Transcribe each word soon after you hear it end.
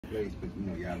place, but you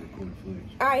know, y'all recording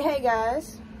footage. Alright, hey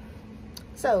guys.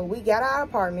 So we got our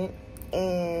apartment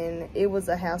and it was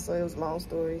a hassle. It was a long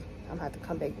story. I'm gonna have to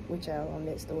come back with y'all on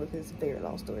that story because it's a very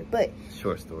long story. But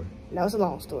Short story. no, it's a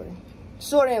long story.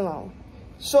 Short and long.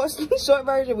 Short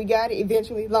version, we got it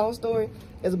eventually. Long story,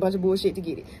 there's a bunch of bullshit to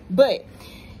get it. But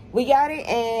we got it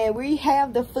and we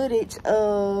have the footage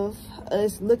of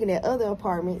us looking at other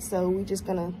apartments. So we just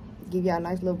gonna give y'all a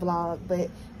nice little vlog, but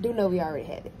do know we already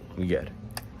had it. We got it.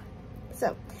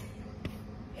 So,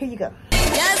 here you go.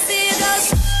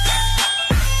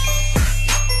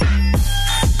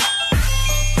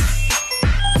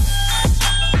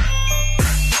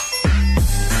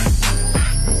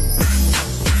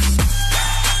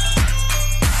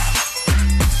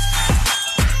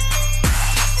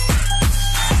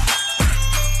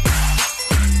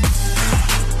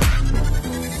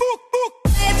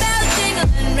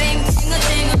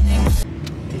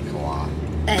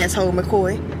 Asshole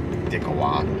McCoy.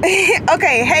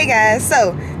 Okay, hey guys,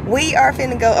 so we are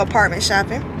finna go apartment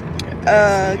shopping.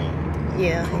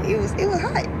 Yeah, it was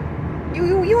hot.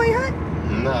 You ain't hot?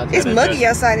 No, it's muggy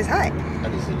outside. It's hot. I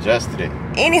just adjusted it.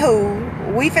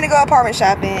 Anywho, we finna go apartment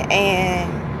shopping, and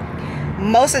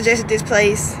Mo suggested this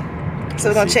place, so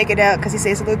we're gonna check it out because he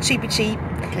said it's a little cheap. I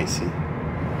can't see.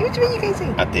 What you mean you can't see?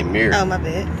 Out that mirror. Oh, my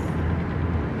bad.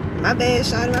 My bad,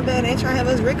 Shawty. My bad. I ain't trying to have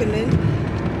us reckoning.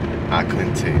 I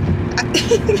couldn't tell.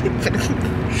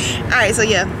 Alright, so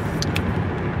yeah,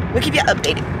 we'll keep you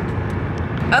updated.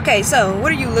 Okay, so what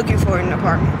are you looking for in an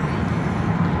apartment?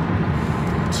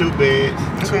 2 beds,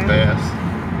 2 baths.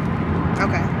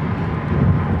 Okay.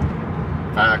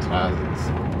 5 closets.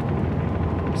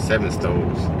 7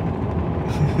 stoves.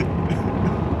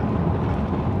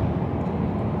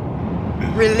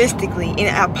 Realistically, in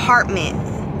an apartment.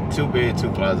 2 beds,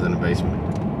 2 closets in the basement.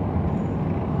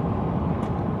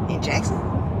 In Jackson?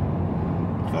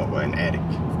 Oh, well, an attic.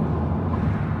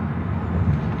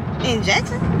 In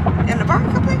Jackson? In an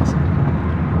apartment complex?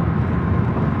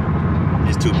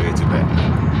 It's 2 beds, 2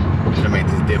 baths. That make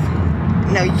this difficult.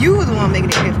 No, you were the one making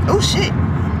it difficult. Oh shit.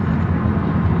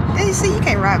 Hey, you see, you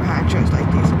can't ride behind trucks like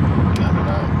this. Not at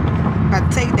all.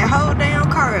 About to take that whole damn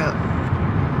car up.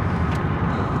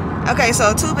 Okay,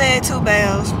 so 2 beds, 2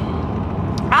 baths.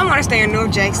 I want to stay in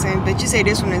North Jackson, but you say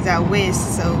this one is out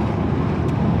west, so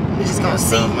we're just gonna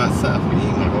see. Myself, you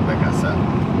ain't wanna go back outside.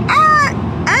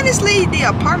 Honestly, the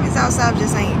apartments outside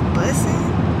just ain't busting.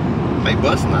 They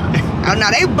busting out. Oh no,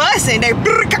 they busting. They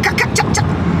busting,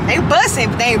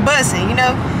 but they ain't busting. You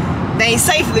know, they ain't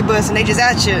safely busting. They just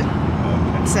out here.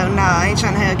 Okay. So nah, I ain't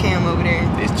trying to have Cam over there.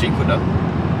 It's cheaper though.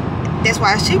 That's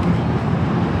why it's cheaper.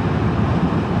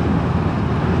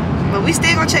 But we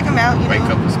still gonna check them out. You Wake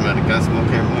know? up and smell the gun smoke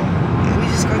every morning. Yeah, we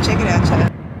just gonna check it out,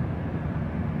 child.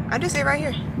 I just say right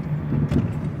here.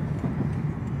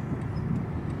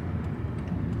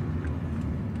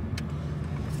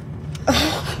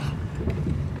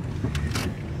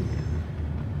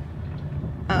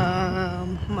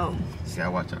 Mo. See, I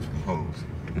watch out for the hoes.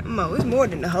 Mo, it's more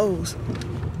than the hose.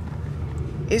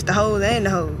 It's the hose and the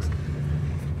hose.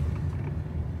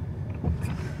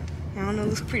 I don't know, it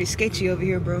looks pretty sketchy over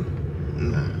here, bro.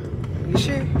 Nah. You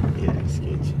sure? Yeah, it's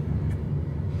sketchy.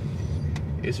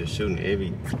 It's a shooting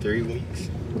every 3 weeks.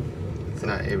 It's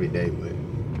not every day, but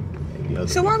every other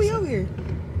So why week. we over here?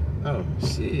 Oh,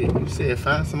 shit. You said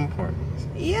find some apartments.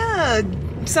 Yeah,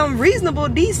 some reasonable,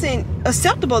 decent,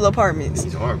 acceptable apartments.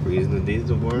 These aren't reasonable.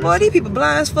 These are words. Boy, these people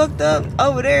blinds fucked up.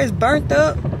 Over there is burnt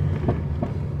up.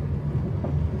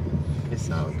 It's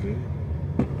all good.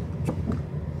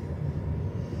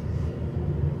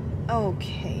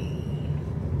 Okay.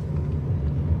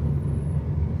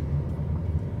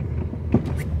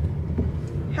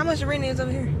 How much the rent is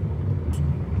over here?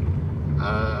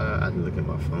 I didn't look at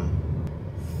my phone.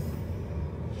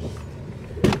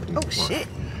 Oh shit.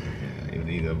 Yeah, it was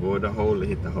either avoid the hole or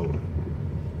hit the hole.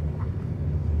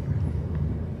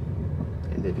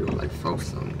 And they do it like 4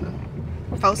 something though.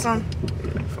 4 something?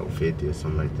 Yeah, like 450 or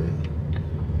something like that.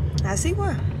 I see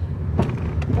why.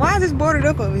 Why is this boarded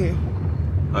up over here?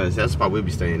 Oh, that's the spot we'll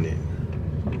be staying at.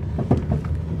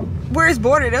 Where it's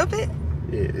boarded up at?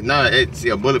 Yeah, nah, it's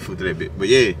a bulletproof to that bit, but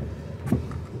yeah.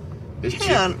 It's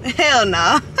cheap. Hell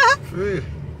nah. For real.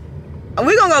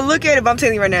 We gonna go look at it, but I'm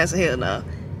telling you right now, it's a hell nah.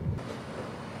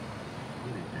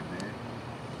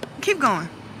 Keep going.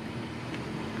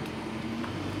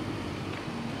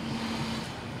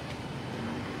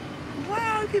 Why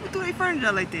all people throw their furniture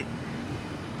out like that?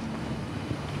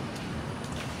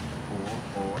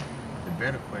 Or the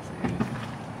better question is,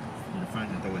 the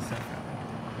furniture throw itself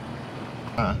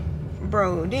out.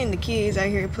 Bro, then the kids out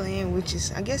here playing, which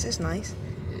is, I guess it's nice.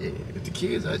 Yeah, if the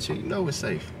kids out here, you know it's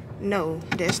safe. No,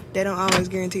 that don't always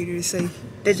guarantee you to safe.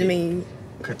 That just mean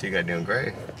Cut your goddamn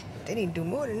grade. they need to do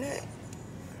more than that.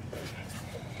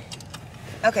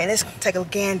 Okay, let's take a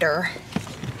gander.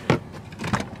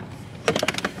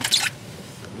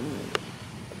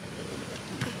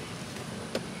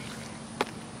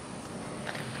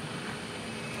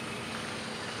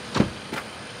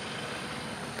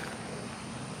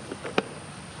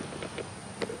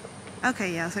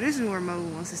 Okay, y'all, so this is where Mo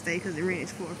wants to stay because the rent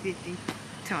is $450.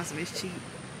 Thompson is cheap.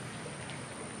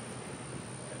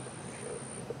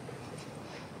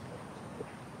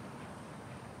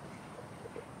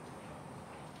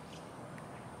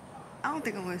 I don't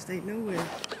think I want to stay nowhere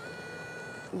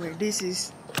where this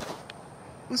is.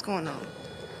 What's going on?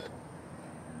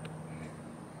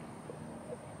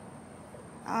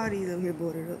 All these over here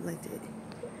boarded up like that.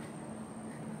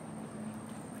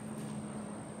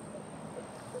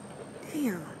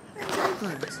 Damn, that's very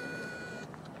close.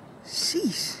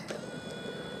 Sheesh.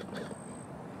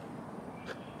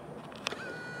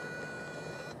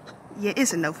 Yeah,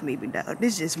 it's a no for me, but dog,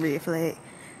 this is just red flag.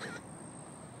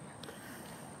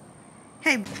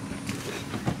 Hey.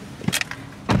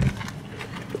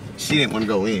 She didn't want to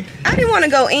go in. I didn't want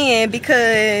to go in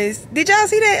because, did y'all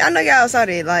see that? I know y'all saw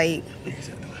that, like,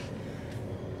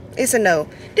 it's a no.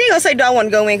 They gonna say, do I want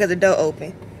to go in because the door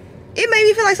open? It made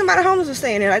me feel like somebody homeless was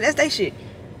staying there. Like, that's their shit.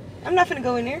 I'm not finna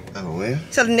go in there. Oh, well.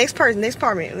 So the next person, next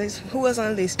apartment, who else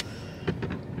on the list?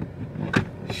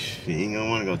 She ain't gonna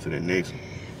want to go to the next one.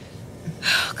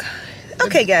 Oh, God.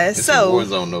 Okay, guys, It's so. a war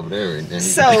zone over there. And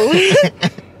So,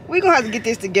 we're gonna have to get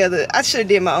this together. I should have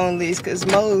did my own list because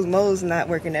Mo's not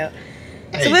working out.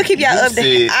 Hey, So we'll keep y'all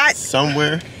updated.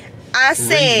 Somewhere. I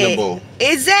said Reasonable.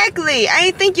 exactly. I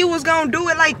ain't think you was gonna do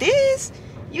it like this.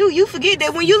 You forget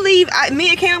that when you leave, me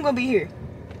and Cam gonna be here.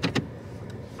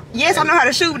 Yes, I know how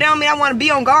to shoot, but that don't mean I want to be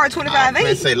on guard 25/8.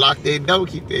 Let's say lock that door,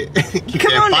 keep that, keep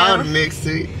Come that on file now. next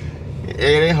to it.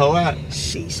 Air that hoe out.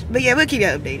 Sheesh. But yeah, we'll keep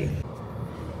y'all updated.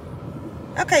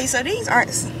 Okay, so these aren't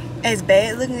as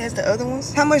bad looking as the other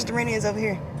ones. How much the rent is over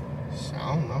here?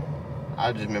 I don't know.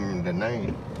 I just remember the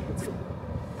name.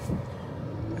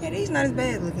 Yeah, these not as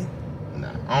bad looking.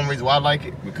 Nah. The only reason why I like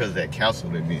it because that council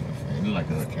they be in the fan. It look like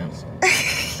another council.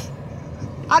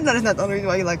 I know that's not the only reason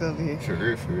why you like over here. For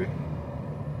real, for real.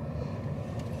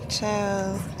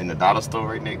 Child. In the dollar store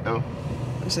right next door.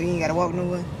 So you ain't gotta walk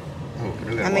nowhere. Oh,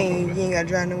 we gotta I walk mean, over you ain't gotta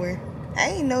drive nowhere. I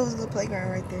ain't know it was a little playground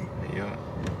right there. there. Yeah.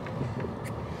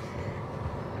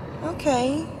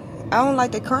 Okay. I don't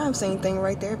like the crime scene thing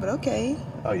right there, but okay.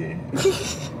 Oh yeah.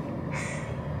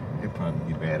 It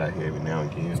probably be bad out here every now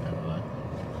and again. I don't like.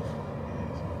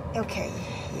 Okay.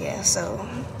 Yeah, so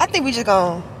I think we just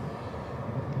gonna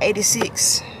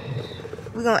 86.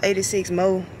 We're gonna 86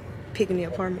 Mo picking the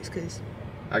apartments because.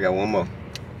 I got one more.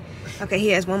 Okay, he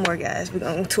has one more, guys. We're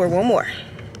gonna tour one more.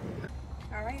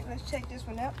 All right, let's check this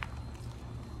one out.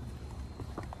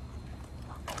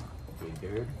 Oh, it's a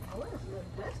little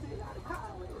dusty.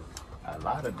 A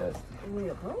lot of dust.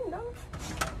 Real clean though.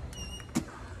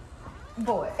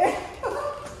 Boy.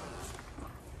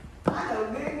 I know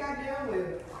good goddamn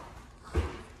well.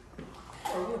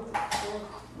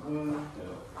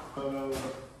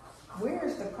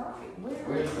 Where's the carpet?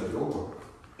 Where's the door?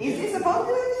 Is it supposed to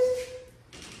be like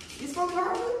this? You supposed to be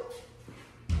hard?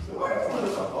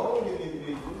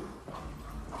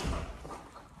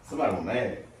 Somebody was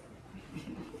mad.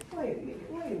 Wait a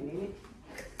minute.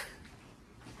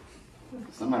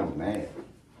 Somebody was mad.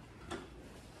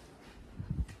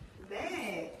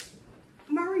 Dad.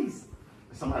 Maurice.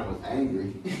 Somebody was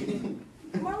angry.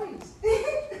 Maurice.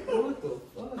 What the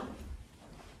fuck?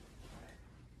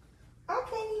 I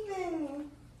can't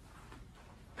even.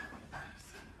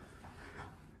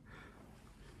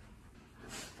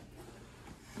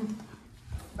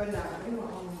 But nah, they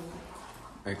don't own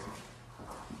me.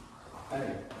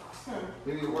 Hey,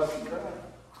 did you watch you drive?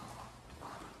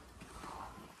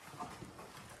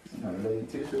 Somebody lay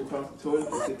tissue across the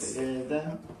toilet and sit their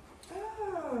ass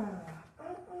down.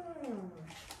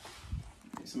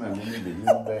 Somebody moved me to use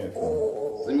the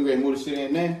bathroom. Let me go and move the shit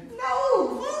in there. No!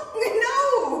 No!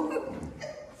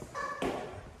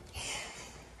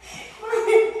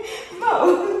 Mo!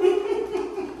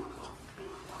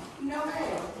 No,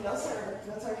 ma'am. No, sir.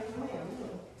 No, sir. No, ma'am.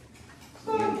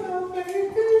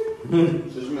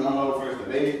 So you mean I'm over first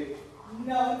the baby?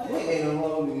 No. They ain't no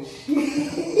longer shit.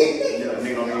 Yeah,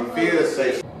 nigga don't even feel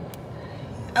safe.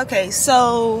 Okay,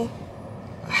 so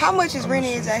how much is rent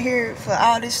is out here for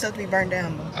all this stuff to be burned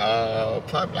down?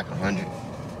 Probably like 100.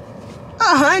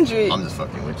 100? I'm just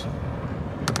fucking with you.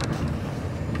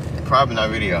 Probably not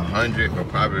really 100, but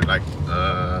probably like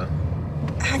I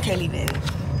can't even.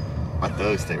 My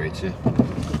thug stay right here.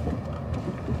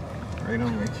 Right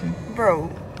on right here.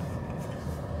 Bro.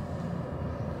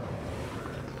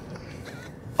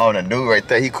 Oh, the dude right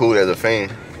there, he cool as a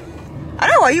fan. I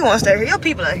know why you want to stay here. Your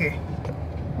people out here.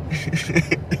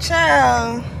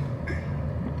 Child.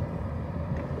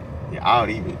 Yeah, all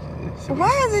these.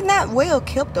 Why is it not well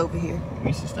kept over here?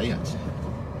 We should stay out here.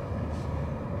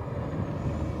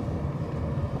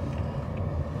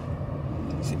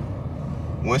 See,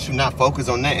 once you not focus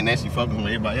on that and actually focus on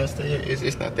everybody else stay here,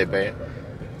 it's not that bad.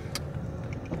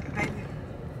 Baby.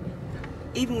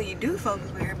 Even when you do focus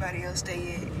where everybody else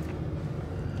stay at,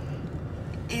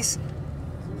 it's...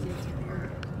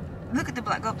 Look at the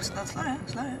block. Go, slow down,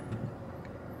 slow down.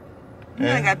 You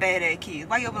ain't got bad ass kids.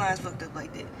 Why your blinds fucked up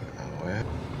like that? Oh, well.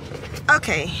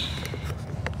 Okay.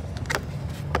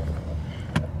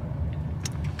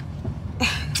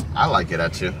 I like it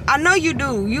out here. I know you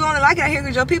do. You only like it out here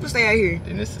because your people stay out here.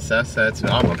 And it's the south side too.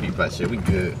 All my people out here, we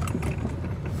good.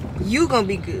 You gonna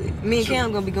be good. Me and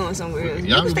Cam gonna be going somewhere else.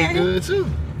 Y'all You gonna can be stay good too.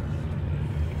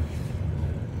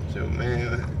 So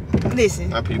man, Listen,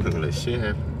 my people gonna let shit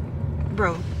happen.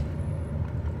 bro.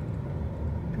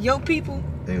 Your people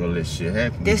They gonna let shit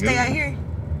happen. that stay out here,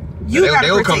 They you gotta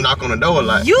will protect. come knock on the door a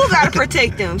lot. You gotta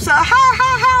protect them. So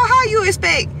how you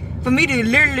expect for me to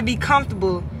literally be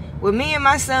comfortable with me and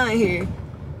my son here,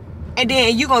 and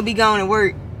then you gonna be going to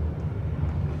work?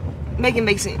 Make it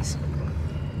make sense.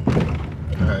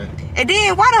 Alright. And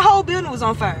then why the whole building was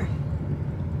on fire?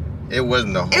 It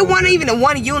wasn't the whole. It wasn't thing. even the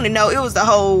one unit. No, it was the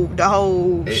whole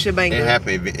shebang. It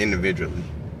happened individually.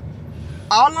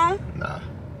 All along? Nah.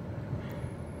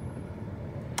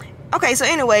 Okay, so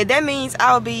anyway, that means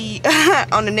I'll be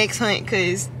on the next hunt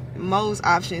because most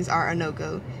options are a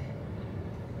no-go.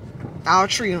 I'll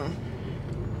tree them.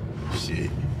 Shit.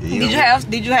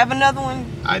 Did you have another one?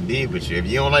 I did, but if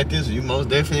you don't like this, you most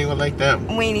definitely ain't gonna like that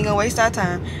one. We ain't even gonna waste our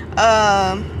time.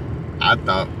 I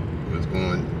thought it was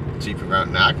going cheaper route.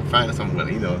 Now I can find something,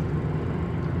 you know.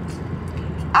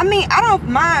 I mean, I don't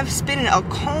mind spending a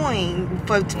coin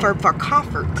for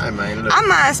comfort. I mean, look. I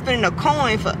mind spending a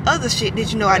coin for other shit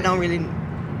that you know I don't really.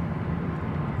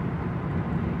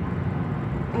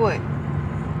 What?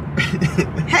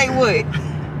 Hey, what?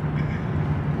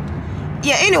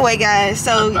 Yeah. Anyway, guys.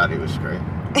 So. I thought it was great.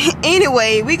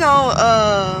 Anyway, we gonna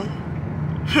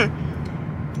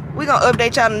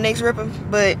update y'all on the next ripper,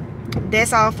 but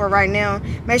that's all for right now.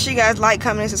 Make sure you guys like,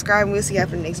 comment, and subscribe, and we'll see y'all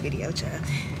for the next video, child.